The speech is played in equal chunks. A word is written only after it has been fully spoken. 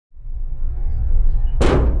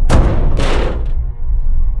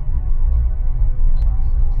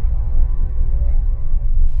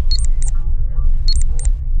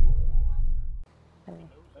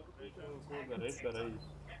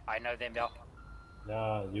I know them, yeah.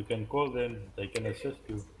 Yeah, you can call them. They can assist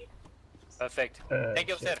you. Perfect. Thank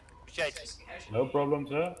you, sir. Appreciate it. No problem,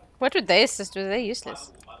 sir. What would they assist with? They're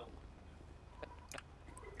useless.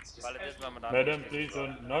 Madam, please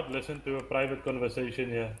do not listen to a private conversation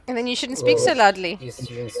here. And then you shouldn't speak so loudly. I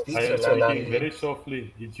am speaking very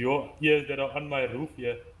softly. It's your ears that are on my roof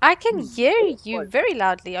here. I can hear you very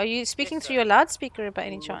loudly. Are you speaking through your loudspeaker by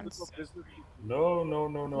any chance? No.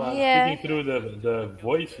 Yeah. I'm speaking through the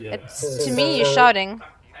voice here. To me, you're shouting.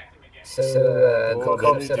 So,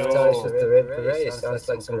 cops have ties with the Red Berets. Sounds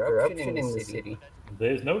like some corruption in the city.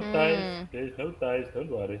 There's no ties. There's no ties.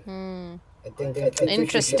 Don't worry. I think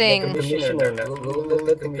interesting.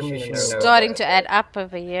 Starting to add up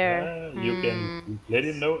over here. You can let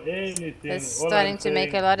him know anything. It's starting to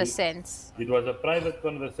make a lot of sense. It was a private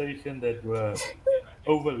conversation that were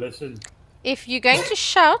over-listened. If you're going to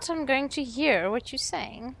shout, I'm going to hear what you're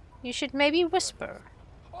saying. You should maybe whisper.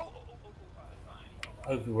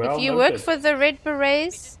 Well, if you work for the Red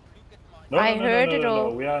Berets, I heard it all.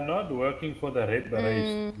 No, we are not working for the Red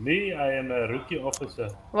Berets. Me, I am a rookie officer.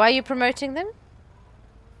 Why are you promoting them?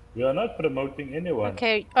 We are not promoting anyone.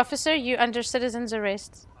 Okay, officer, you under citizen's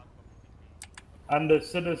arrest. Under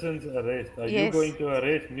citizen's arrest? Are you going to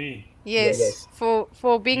arrest me? Yes, for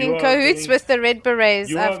being in cahoots with the Red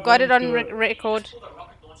Berets. I've got it on record.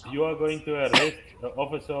 You are going to arrest the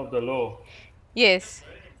officer of the law? Yes.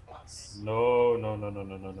 No.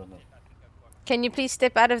 Can you please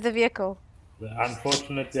step out of the vehicle?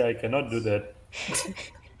 Unfortunately, I cannot do that.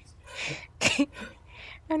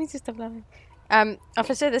 I need to stop laughing.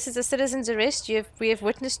 Officer, this is a citizen's arrest. We have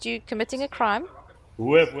witnessed you committing a crime.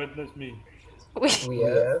 Who have witnessed me? We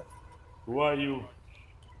have. Who are you?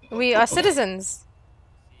 We are citizens.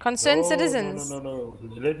 Concerned citizens. No.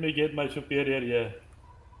 Let me get my superior here.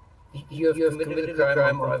 You have committed a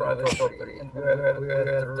crime on private property, and we have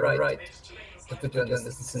the right to put you under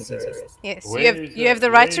citizen's arrest. Yes, you have the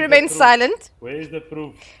right to remain silent. Where is the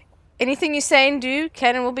proof? Anything you say and do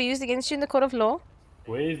can and will be used against you in the court of law.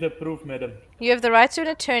 Where is the proof, madam? You have the right to an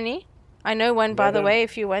attorney. I know one, by the way,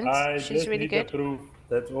 if you want. She's really good. The proof.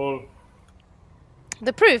 That's all.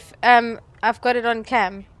 The proof? I've got it on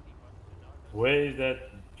cam. Where is that?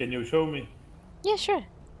 Can you show me? Yeah, sure.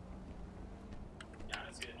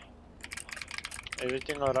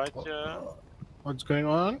 Everything alright? What's going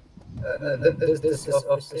on?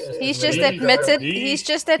 He's just admitted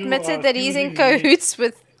that he's in cahoots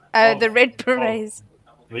with the Red Berets.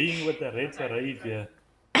 Being with the Red Berets, yeah.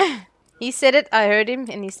 He said it, I heard him,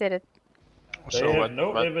 and he said it. They have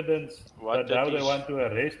no evidence, but now they want to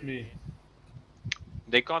arrest me.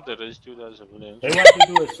 They can't arrest you as a villain. They want to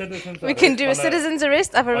do a citizen's arrest. We can do a citizen's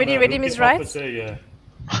arrest. I've already read him his rights. Yeah.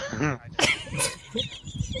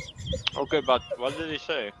 Okay, but what did he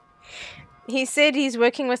say? He said he's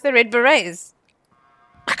working with the Red Berets.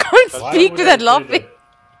 I can't speak without laughing.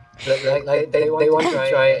 They want to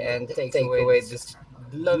try and take away this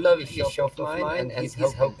lovely shop of mine, and he's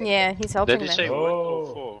helping. Yeah, he's helping them. Did he say word or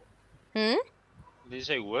for? Hmm? Did he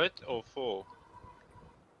say word or for?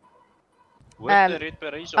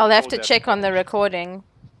 I'll have to check on the recording.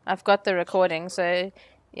 I've got the recording, so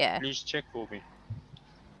yeah. Please check for me.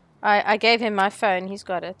 I gave him my phone, he's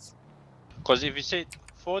got it. Because if he said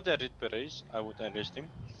for the Red Berets, I would arrest him.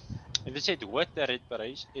 If he said with the Red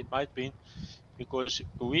Berets, it might be because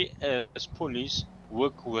we as police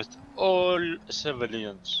work with all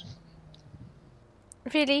civilians.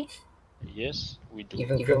 Really? Yes, we do.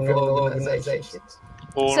 Even criminal organizations.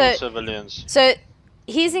 All civilians. So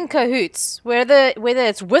he's in cahoots, whether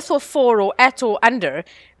it's with or for or at or under.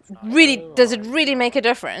 Really, does it really make a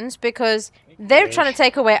difference? Because they're trying to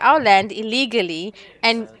take away our land illegally,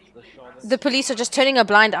 and the police are just turning a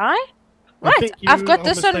blind eye? Right, I've got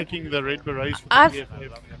this on... The Red Berets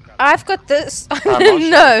I've got this...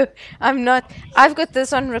 No, I'm not. I've got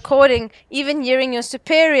this on recording, even hearing your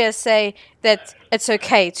superior say that it's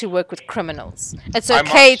okay to work with criminals. It's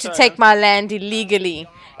okay to take my land illegally.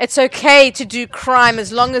 It's okay to do crime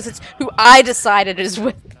as long as it's who I decide it is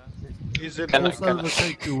with. Is it also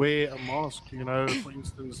okay to wear a mask, you know, for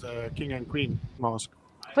instance, King and Queen mask?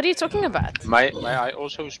 What are you talking about? May I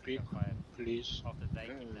also speak, please?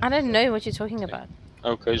 I don't know what you're talking about.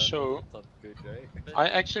 Okay, so I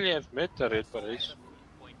actually have met the Red Berets.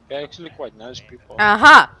 They're actually quite nice people.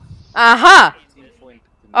 Aha!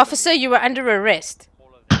 Officer, you were under arrest.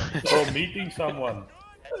 For meeting someone.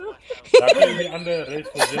 That will be under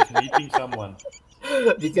arrest for just meeting someone.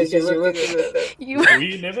 Because you work with them.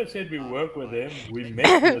 We never said we work with them. We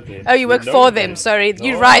met with them. Oh, you work for them. Sorry,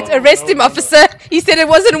 you're right. Arrest him, officer. He said it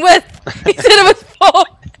wasn't with. He said it was for.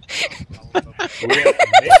 We have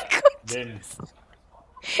met them.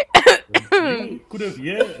 You could have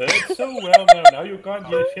heard so well now. Now you can't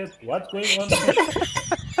hear shit. What's going on?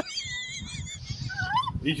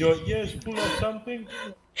 Is your ears full of something?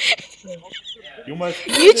 You must.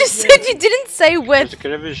 You just said you didn't say with,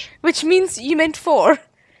 Crevish. which means you meant for.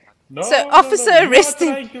 No, So, no, officer no. arresting.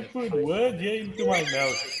 You are trying to put words here into my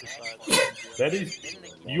mouth. That is,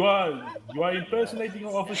 you are impersonating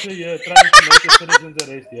an officer here, trying to make a citizen's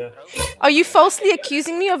arrest here. Are you falsely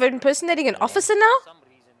accusing me of impersonating an officer now?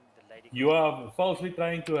 You are falsely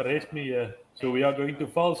trying to arrest me here. So we are going to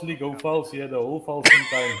falsely go false here the whole falsing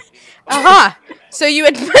time. Aha! So you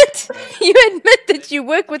admit that you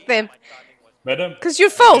work with them. Madam, Because you're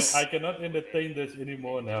false. I cannot entertain this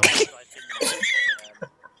anymore now.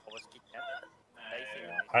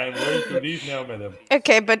 I am going to leave now, madam.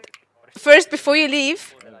 Okay, but first, before you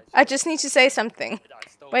leave, I just need to say something.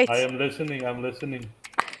 Wait. I am listening, I'm listening.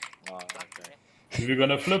 If you're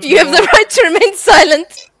gonna flip You have the right to remain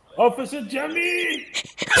silent. Officer Jamie!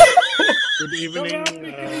 Good evening.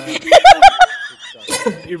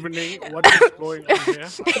 Evening. What is going on here?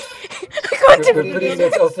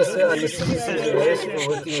 Berets officer under citizen's arrest for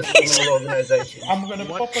working with criminal organization. I'm gonna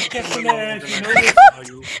pop a cap in the ass, you know this? Are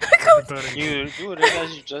you referring to? You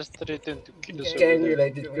realize you just threatened to kill us.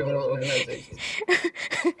 Gang-related criminal organization.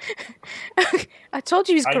 I told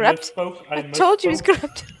you he's corrupt. I told you he's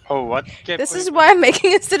corrupt. Oh, what? This is why I'm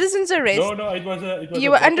making a citizen's arrest. No, it was a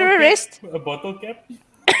You were under arrest. A bottle cap?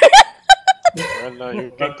 Well,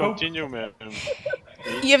 you can continue, man.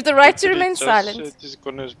 You have the right to remain silent. It is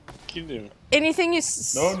gonna kill you. Anything you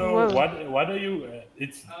No, Whoa. what are you...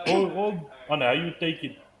 it's all on how you take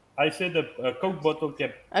it. I said a Coke bottle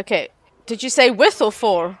cap. Okay. Did you say with or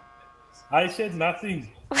for? I said nothing.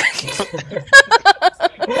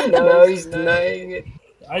 No, he's denying it.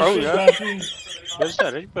 I said nothing.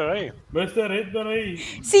 Mr. Red Beret. Mr. Red Beret.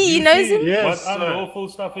 See, he knows him. Yes, What unlawful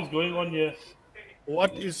stuff is going on here?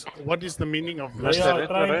 What is the meaning of They this? are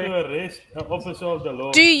trying to arrest an officer of the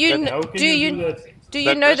law. Do you Then how can do that? do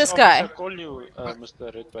you know this guy? Call you,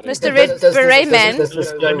 Mr. Red Beret. Mr. Red Beret man?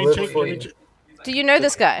 Let me check. Do you know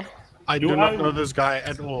this guy? I do not know this guy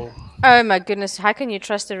at all. Oh my goodness, how can you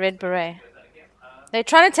trust a Red Beret? They're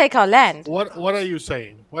trying to take our land. What are you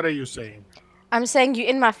saying? What are you saying? I'm saying you're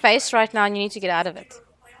in my face right now and you need to get out of it.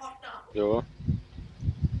 Yeah.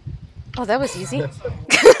 Oh, that was easy.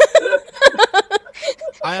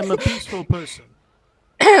 I am a peaceful person.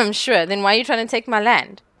 I'm sure. Then why are you trying to take my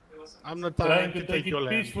land? I'm not Trying trying to to take take your it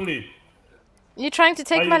land. peacefully. You're trying to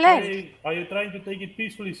take my land. Are you trying to take it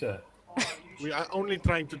peacefully, sir? We are only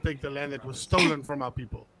trying to take the land that was stolen from our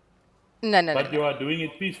people. No. But you are doing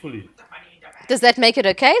it peacefully. Does that make it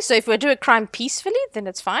okay? So if we do a crime peacefully, then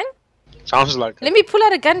it's fine? Sounds like Let me pull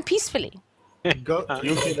out a gun peacefully. Go.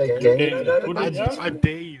 You can put it down. I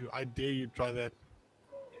dare you. I dare you try that.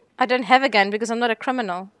 I don't have a gun because I'm not a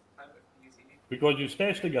criminal. Because you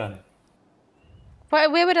stashed the gun. Where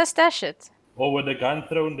would I stash it? Or with the gun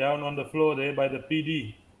thrown down on the floor there by the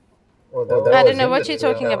PD. I don't know what you're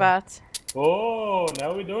talking about. Oh,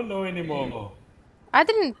 now we don't know anymore. I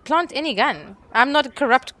didn't plant any gun. I'm not a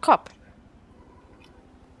corrupt cop.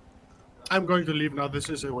 I'm going to leave now. This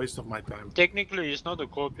is a waste of my time. technically he's not a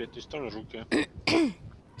cop yet, he's still a rookie.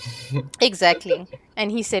 Exactly.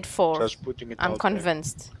 And he said 4. Just putting it I'm out there.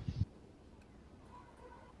 convinced.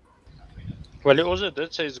 Well, he also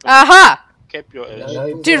did say he's gonna Aha! cap your ass.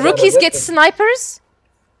 Do rookies get snipers?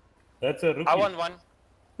 That's a rookie. I want one.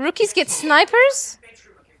 Rookies get snipers?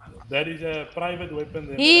 That is a private weapon.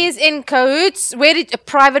 There, He's in cahoots. Where did a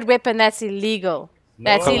private weapon? That's illegal.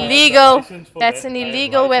 That's I have the illegal. license for That's that. an I have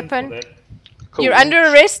illegal license for weapon. that. Cool. You're under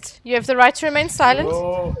arrest. You have the right to remain silent.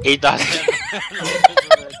 Oh, He doesn't.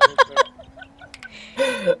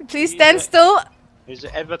 Please stand still. He's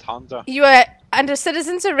an avid hunter. You are under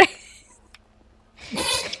citizen's arrest.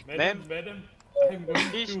 madam, I'm going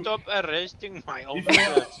Please to... stop arresting my If you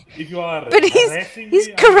are, officers. if you are But harassing he's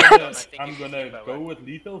me, corrupt. I'm gonna go with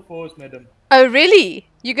lethal force, madam. Oh, really?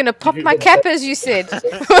 You're gonna pop my cap as you said.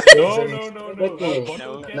 No.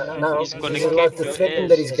 No, He's gonna he's allowed kick to your threaten ass,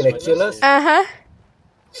 that he's is gonna what kill he us. Uh-huh.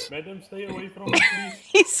 Madam, stay away from me, please.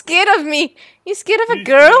 He's scared of me. You scared of a Please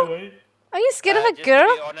stay girl? away. Are you scared of a Just girl?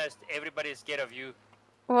 to be honest, everybody is scared of you.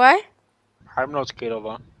 Why? I'm not scared of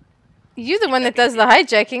her. You're the one that does the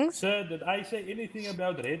hijackings. Sir, did I say anything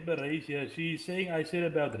about red berets here? She's saying I said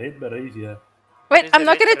about red berets here. Wait, Is I'm the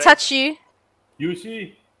not red gonna beret- touch you. You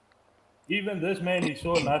see, even this man, he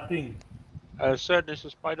saw nothing. Sir, there's a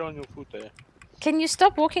spider on your foot there. Can you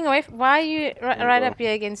stop walking away? Why are you right up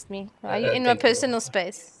here against me? Why are you in my Thank you. personal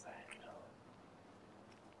space?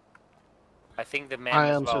 I think the man I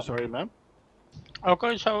as am so well. sorry, ma'am.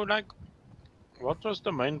 Okay, so like, What was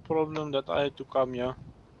the main problem that I had to come here?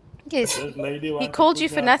 Yes, This lady he wants called to you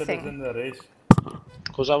put for me on citizen nothing. arrest.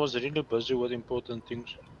 Because I was really busy with important things.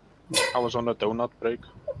 I was on a donut break.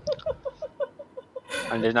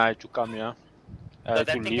 And then I had to come here. I had that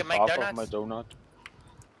to thing leave can make half of my donuts? donut.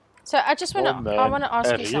 So I just Oh wanna, man, ask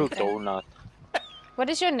a you real something. donut. What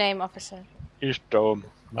is your name, officer? Is dumb.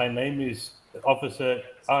 My name is Officer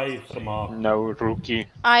I Vermaak. No, rookie.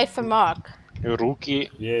 I for Mark. Rookie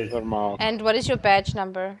Yes. Vermaak. And what is your badge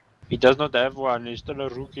number? He does not have one, he's still a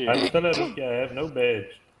rookie. I'm still a rookie, I have no badge.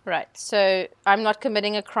 Right. So I'm not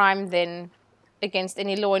committing a crime then against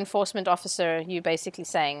any law enforcement officer. You basically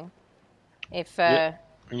saying, if Yeah.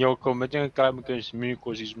 You're committing a crime against me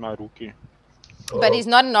because he's my rookie. but he's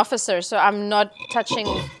not an officer, so I'm not touching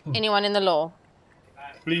anyone in the law.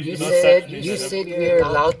 Please You do not touch me. you said we're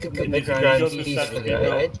allowed to commit illegal crimes to touch peacefully,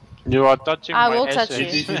 people. right? You are touching I my will touch assets.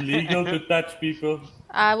 It is illegal to touch people.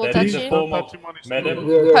 I will That touch is a you. form Don't of, touch him on his madam,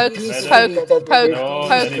 We're Poke, peacefully poke, that poke, we're No,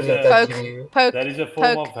 peacefully that is a- touching you. Poke, that is a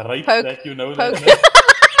form poke, of rape poke, that you know poke. that.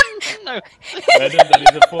 No. Madam, that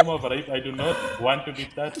is a form of rape. I do not want to be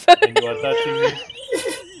touched and you are touching me.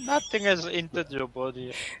 Nothing has entered your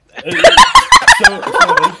body. So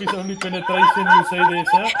rape is only penetration, you say there,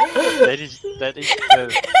 sir? That is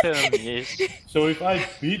the term, yes. So if I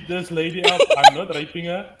beat this lady up, I'm not raping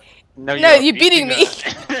her? No, are you're beating me.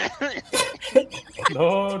 her.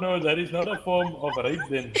 No, that is not a form of rape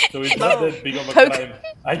then. So it's not that big of a Poke, crime.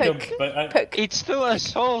 I can, poke, but I, poke. It's still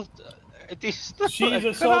assault. It is still she's a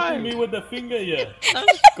assaulting crime. me with the finger here.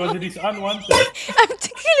 Because it is unwanted. I'm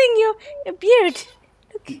tickling your beard.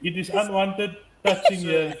 It is unwanted touching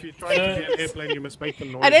here. If you're trying to get an airplane, you must make the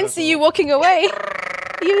noise. I didn't as see you well. walking away.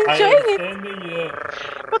 Are you I enjoying am it? standing here.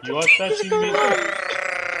 You are touching me.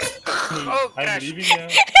 Oh, I'm crash. leaving here.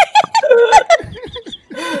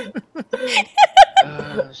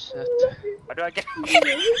 Shit. How do I get? Are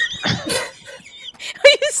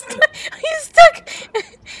you stuck? Are you stuck?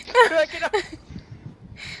 How do I get up?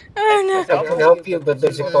 Oh I can help you, but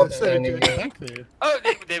there's a cop So standing get here. back there. Oh,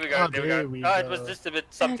 there we go. Oh, there we there go. we Oh, it go. was just a bit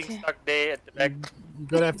something Okay. stuck there at the back.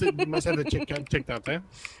 You must have the checked out, eh?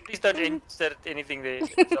 Please don't insert anything there.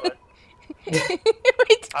 It's alright.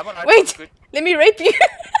 Wait, I'm alright. wait. Good. Let me rape you.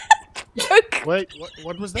 Joke. Wait,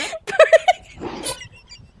 what was that?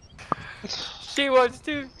 She wants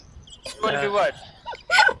to. You want to do what?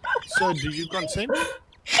 So, do you consent?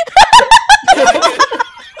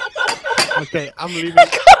 Okay, I'm leaving.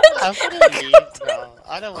 I'm gonna leave now.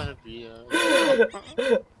 I don't want to be here.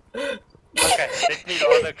 Okay, let me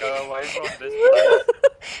rather go away from this place.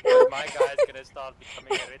 Or my guy's gonna start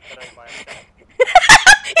becoming a red beret by himself.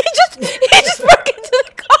 he just broke into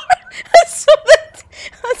the car. I saw that.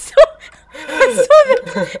 I saw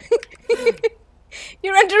that.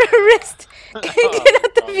 You're under arrest. Get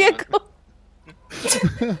out the vehicle.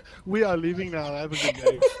 We are leaving now. Have a good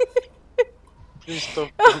day. Please stop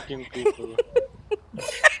poking people.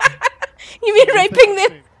 You mean raping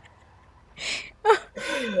them?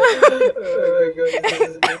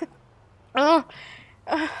 Oh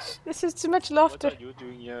my god, This is too much What laughter. are you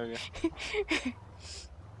doing here?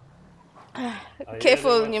 I hear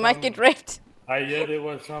Careful, there was you might some- get raped. I hear there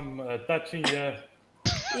was some touching here.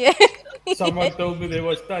 Yeah. Someone told me there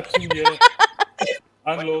was touching here.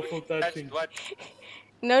 Unlawful That's touching. what.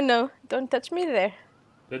 No, don't touch me there.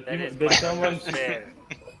 That is Did my someone fair.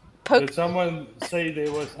 Poke. did someone say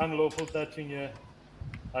there was unlawful touching here?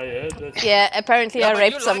 I heard this. Yeah, apparently I but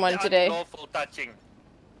raped you like someone the today. unlawful touching.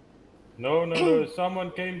 No.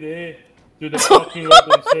 Someone came there to the parking lot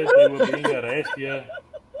and said they were being harassed here.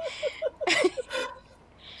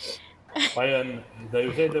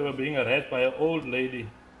 They said they were being harassed by an old lady.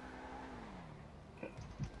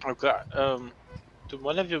 Okay, do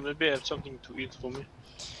one of you maybe have something to eat for me?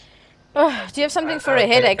 Oh, do you have something for a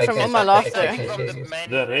headache from all my laughter? Okay. From the men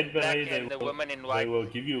The in red black beret and the woman in they white. will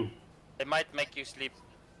give you. They might make you sleep.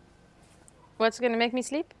 What's gonna make me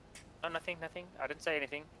sleep? No, nothing. I didn't say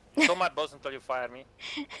anything. Show my boss until you fire me.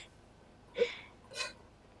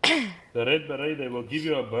 The red beret they will give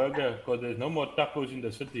you a burger because there's no more tacos in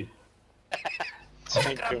the city.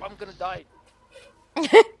 Thank Crap, you. I'm gonna die.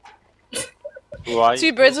 Why?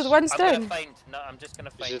 Two birds with one I'm gonna stone. faint. No, I'm just gonna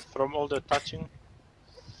Is faint. it from all the touching?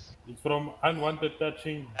 It's from unwanted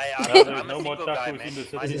touching. Hey, Now I'm there's a no more single guy, tacos man. in the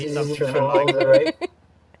My city. This sister's is from from all like, the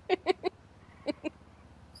right.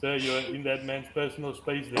 Sir, you're in that man's personal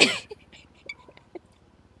space there.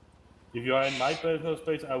 If you are in my personal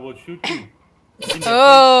space, I will shoot you. In the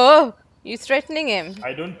Oh, you threatening him. face.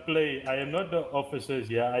 I don't play. I am not the officers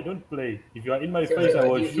here. I don't play. If you are in my face, I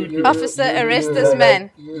will shoot you. Officer, arrest this man.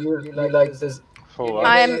 You like this. For You what?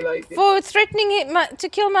 I really am like it. for threatening him to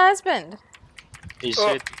kill my husband. He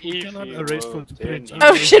said You if cannot he arrest were for spirit. then-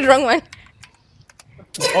 Oh shit, wrong one.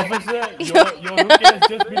 Officer, your rookie has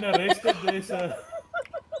just been arrested. There's a...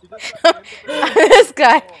 This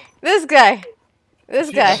guy. This guy. This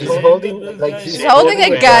guy. She's holding, like, She's holding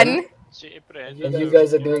a gun. She apprehended And you him.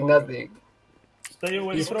 guys are doing nothing. Stay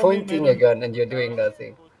away He's from me, pointing a madam. gun and you're doing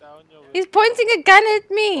nothing. Put down your He's pointing a gun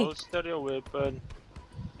at me. holster your weapon.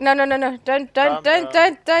 No, no, no, no. Don't. Calm down.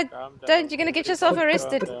 Calm down. Don't. You're gonna get yourself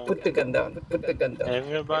arrested. Put the gun down. Put the gun down.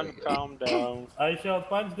 Everyone calm down. I shall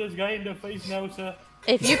punch this guy in the face now, sir.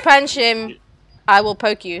 If you punch him, I will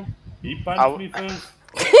poke you. He punched me first.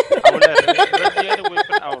 I will reveal the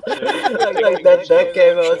weapon out. Like that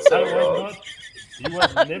came out I so was wrong. not. He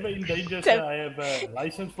was never in danger, sir. I have a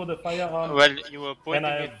license for the firearm. Well, you were And pointing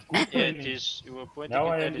I it have good at training. his. You were pointing Now it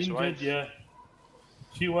I at am his injured, wife. yeah.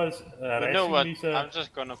 She was You know harassing what? me, sir. I'm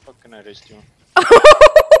just gonna fucking arrest you.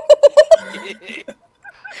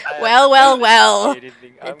 Well, well, well.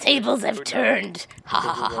 Anything. The I'm tables gonna have go now. turned. Ha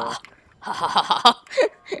ha ha ha. Ha ha ha ha.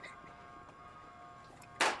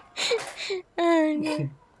 Oh, no.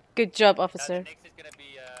 Good job, officer. Next is gonna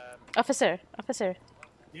be Officer. Officer.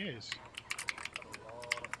 Yes.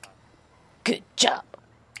 Good job.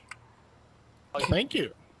 Thank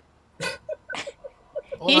you.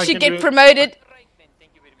 All He I should can get do- promoted.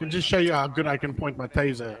 I can just show you how good I can point my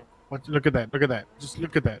taser. What? Look at that. Look at that. Just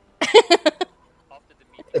look at that.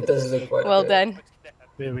 It does look quite Well good. done.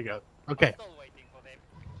 There we go. Okay. still waiting for them.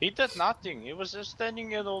 He did nothing. He was just standing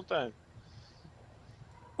here the whole time.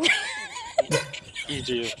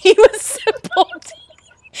 Idiot. He was supporting.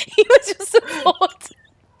 He was just supporting.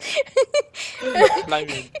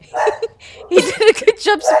 Climbing. He did a good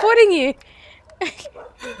job supporting you.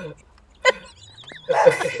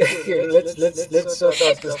 Okay, let's sort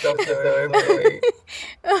out the stuff with our employee.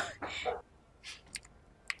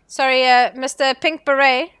 Sorry, Mr. Pink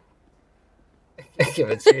Beret. Okay,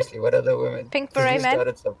 but seriously, what other women? Pink 'Cause you beret man?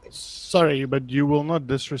 started something. Sorry, but you will not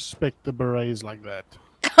disrespect the berets like that.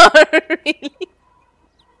 Oh, really?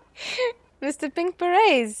 Mr. Pink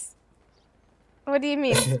Berets. What do you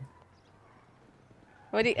mean?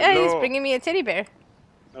 What do you... Oh, he's No. bringing me a teddy bear.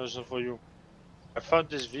 Also for you. I found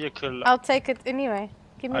this vehicle. I'll take it anyway.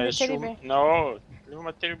 Give me I the teddy assume. bear. No, leave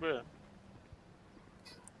my teddy bear.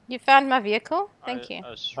 You found my vehicle? Thank you.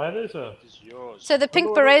 I assume Hi there, sir. it is yours. So the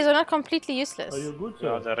pink berets are not completely useless. Are you good,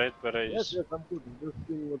 Yeah, sir? the red berets. I'm good. I'm just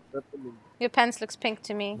seeing what's happening. Your pants looks pink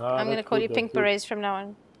to me. No, I'm gonna that's call good, you that's pink good. berets from now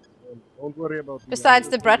on. Don't worry about me. Besides,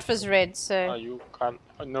 the Bratva's red, Ah, so you can't.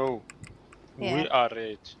 No. Yeah. We are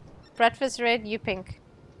red. Bratva's red, you pink.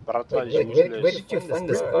 Bratva is Where useless. did you find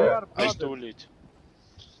this We car? are I brothers. stole it.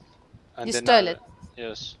 And You then stole it.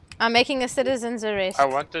 Yes. I'm making a citizen's arrest. I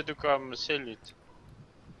wanted to come sell it.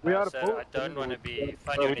 We are Sir, both I don't want to be criminals.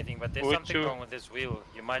 funny or anything, but there's would something you- wrong with this wheel.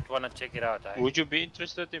 You might want to check it out. Eh? Would you be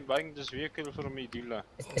interested in buying this vehicle from me, dealer?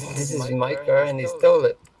 This is my car and he stole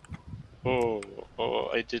it. Oh,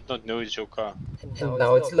 I did not know it's your car. And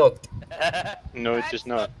now it's locked. No, it is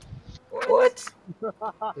not. What?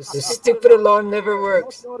 This stupid alarm never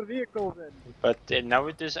works. Not your vehicle then. But now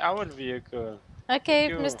it is our vehicle. Okay,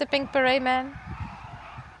 you. Mr. Pink Beret man.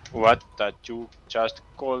 What? That you just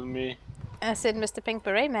call me? I said Mr. Pink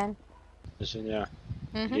Beret man. Listen, yeah,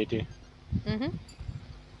 Mhm. lady. Mhm.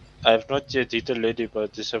 I have not yet hit a lady,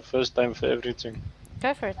 but it's the first time for everything.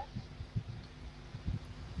 Go for it.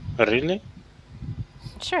 Really?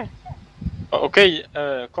 Sure. Okay,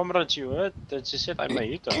 comrades, you heard that she said I'm a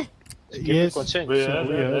hitter. Give me Yes. consent. We have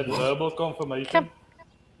we heard that verbal confirmation. Come.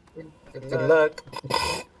 Good luck.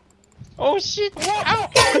 Oh shit! Ow!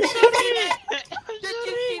 I'm sorry! Did you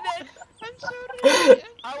see that? I'm sorry!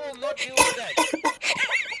 I will not deal with that.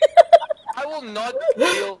 I will not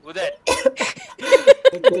deal with that.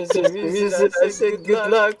 There's a reason I said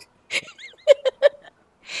good luck.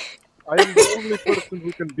 I am the only person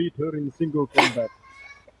who can beat her in single combat.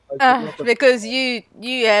 I should not have- Because you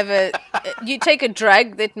have a you take a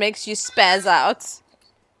drug that makes you spaz out.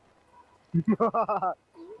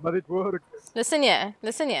 But it works. Listen here.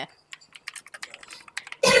 Listen here.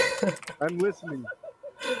 I'm listening.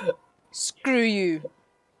 Screw you.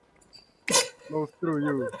 No, screw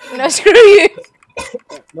you. No, screw you.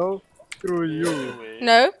 No, screw you.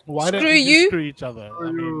 No. Why don't Screw we you. just screw each other? I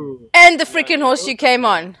Screw mean, you. And the freaking horse you came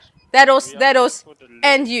on. That horse,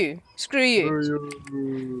 and you. Screw you. Screw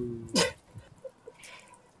you.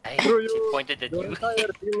 Hey, Screw she you. pointed at Your you. entire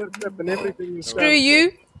dealership and everything is Screw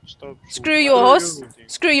you. Stop. Screw your horse.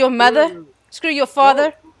 Screw your mother. Screw your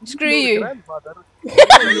father. Screw your you. grandfather.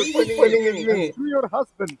 You're pointing at me. Screw your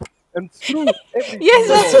husband. And screw everything. Yes,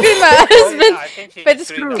 I No. screw my I husband. think she's but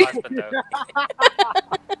screwing screw. the husband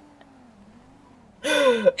though.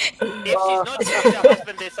 If she's not seeing her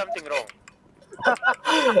husband, there's something wrong.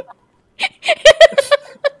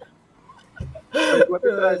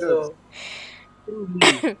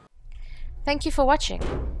 Thank you for watching.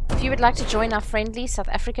 If you would like to join our friendly South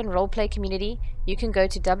African roleplay community, you can go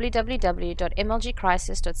to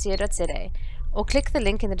www.mlgcrisis.co.za or click the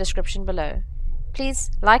link in the description below.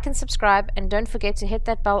 Please like and subscribe, and don't forget to hit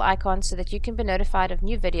that bell icon so that you can be notified of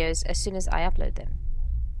new videos as soon as I upload them.